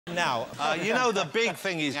Now, you know, the big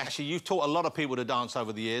thing is, actually, you've taught a lot of people to dance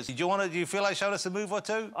over the years. Do you feel like showing us a move or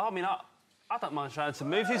two? I mean, I don't mind showing some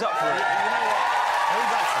moves. Who's up for it? You know what?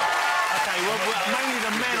 Who's up for it? OK, well, mainly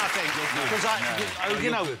the men, I think. Because, you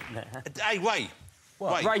know... Hey, Ray.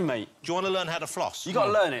 What? Ray, mate. Do you want to learn how to floss? You got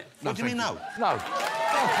to learn it. What do you mean, no? No.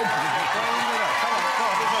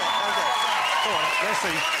 Come on, let's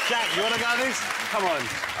see. Jack, you want to go this? Come on.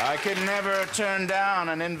 I could never turn down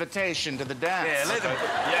an invitation to the dance. Yeah, let them.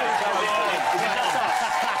 Yeah, come on.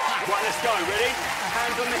 Right, let's go. Ready?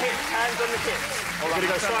 Hands on the hips, hands on the hips. We're going to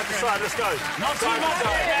go side to side. Let's go. Not too much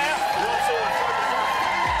here. Not too much.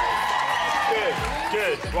 Good,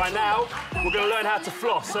 good. Right now, we're going to learn how to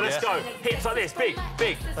floss. So let's go. Hips like this, big,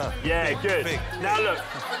 big. Yeah, good. Big. Now look.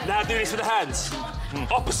 Now do this with the hands.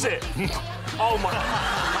 Opposite. Oh my.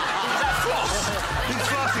 Is that floss? He's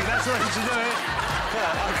flossing, that's what he should do it.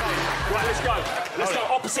 Yeah, OK. Right, let's go. Let's go.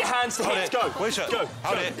 Opposite hands to hips. Go. Where's it? Go.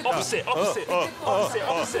 Hold it. Opposite, opposite. Opposite,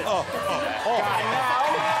 opposite. Now.